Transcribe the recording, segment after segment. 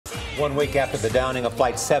1 week after the downing of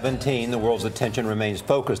Flight 17, the world's attention remains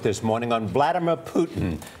focused this morning on Vladimir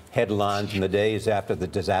Putin. Headlines in the days after the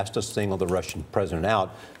disaster singled the Russian president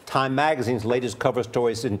out. Time magazine's latest cover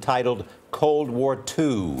story is entitled Cold War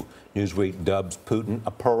II. Newsweek dubs Putin a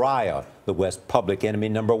pariah, the West's public enemy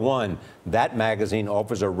 #1. That magazine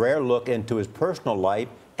offers a rare look into his personal life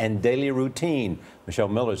and daily routine. Michelle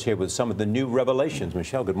Miller's here with some of the new revelations.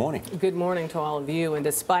 Michelle, good morning. Good morning to all of you. And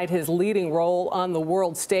despite his leading role on the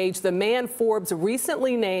world stage, the man Forbes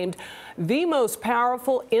recently named the most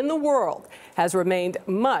powerful in the world has remained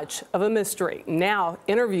much of a mystery. Now,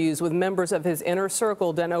 interviews with members of his inner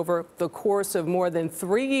circle done over the course of more than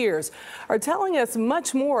 3 years are telling us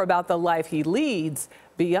much more about the life he leads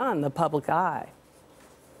beyond the public eye.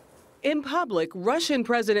 In public, Russian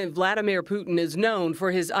President Vladimir Putin is known for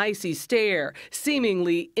his icy stare,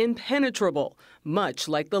 seemingly impenetrable, much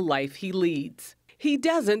like the life he leads. He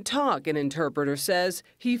doesn't talk, an interpreter says.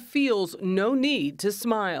 He feels no need to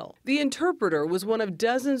smile. The interpreter was one of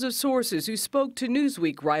dozens of sources who spoke to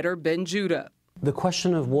Newsweek writer Ben Judah. The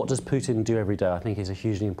question of what does Putin do every day, I think, is a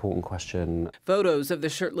hugely important question. Photos of the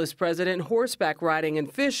shirtless president horseback riding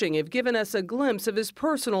and fishing have given us a glimpse of his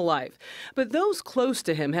personal life. But those close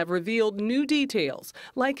to him have revealed new details,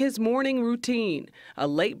 like his morning routine, a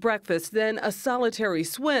late breakfast, then a solitary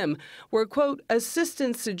swim, where, quote,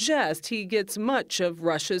 assistants suggest he gets much of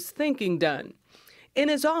Russia's thinking done. In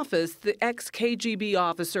his office, the ex-KGB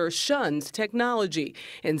officer shuns technology,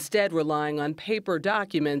 instead relying on paper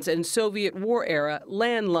documents and Soviet war-era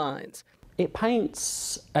landlines. It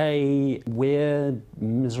paints a weird,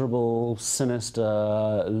 miserable,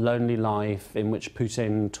 sinister, lonely life in which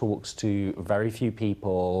Putin talks to very few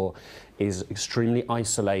people, is extremely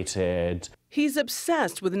isolated. He's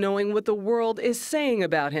obsessed with knowing what the world is saying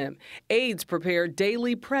about him. Aides prepare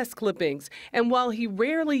daily press clippings, and while he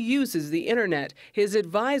rarely uses the internet, his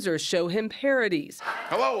advisors show him parodies.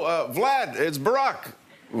 Hello, Vlad, it's Barack.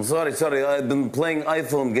 Sorry, I've been playing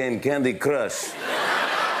iPhone game Candy Crush.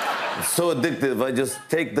 It's so addictive, I just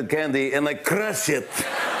take the candy and I crush it.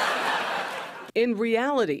 In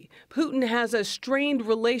reality, Putin has a strained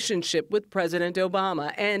relationship with President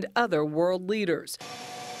Obama and other world leaders.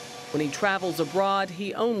 When he travels abroad,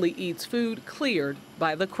 he only eats food cleared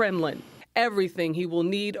by the Kremlin. Everything he will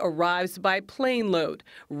need arrives by plane load.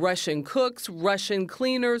 Russian cooks, Russian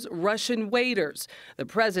cleaners, Russian waiters. The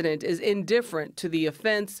president is indifferent to the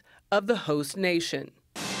offense of the host nation.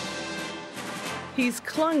 He's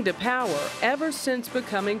clung to power ever since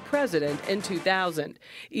becoming president in 2000,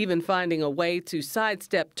 even finding a way to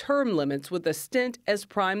sidestep term limits with a stint as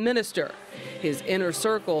prime minister. His inner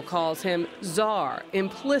circle calls him Tsar,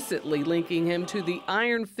 implicitly linking him to the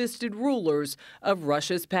iron-fisted rulers of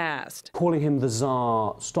Russia's past. Calling him the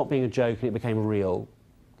Tsar stopped being a joke and it became real.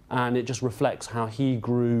 And it just reflects how he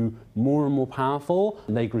grew more and more powerful,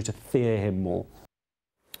 and they grew to fear him more.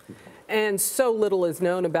 And so little is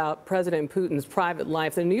known about President Putin's private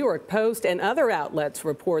life. The New York Post and other outlets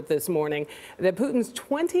report this morning that Putin's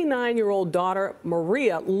 29-year-old daughter,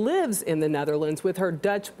 Maria, lives in the Netherlands with her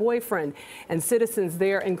Dutch boyfriend. And citizens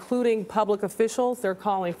there, including public officials, they're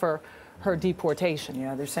calling for her deportation.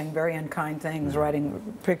 Yeah, they're saying very unkind things,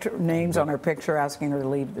 writing names on her picture, asking her to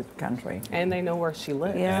leave the country. And they know where she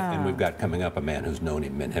lives. Yeah. And we've got coming up a man who's known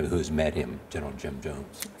him and who's met him, General Jim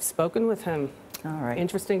Jones. Spoken with him. All right.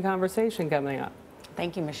 Interesting conversation coming up.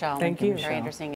 Thank you, Michelle. Thank you. Very interesting.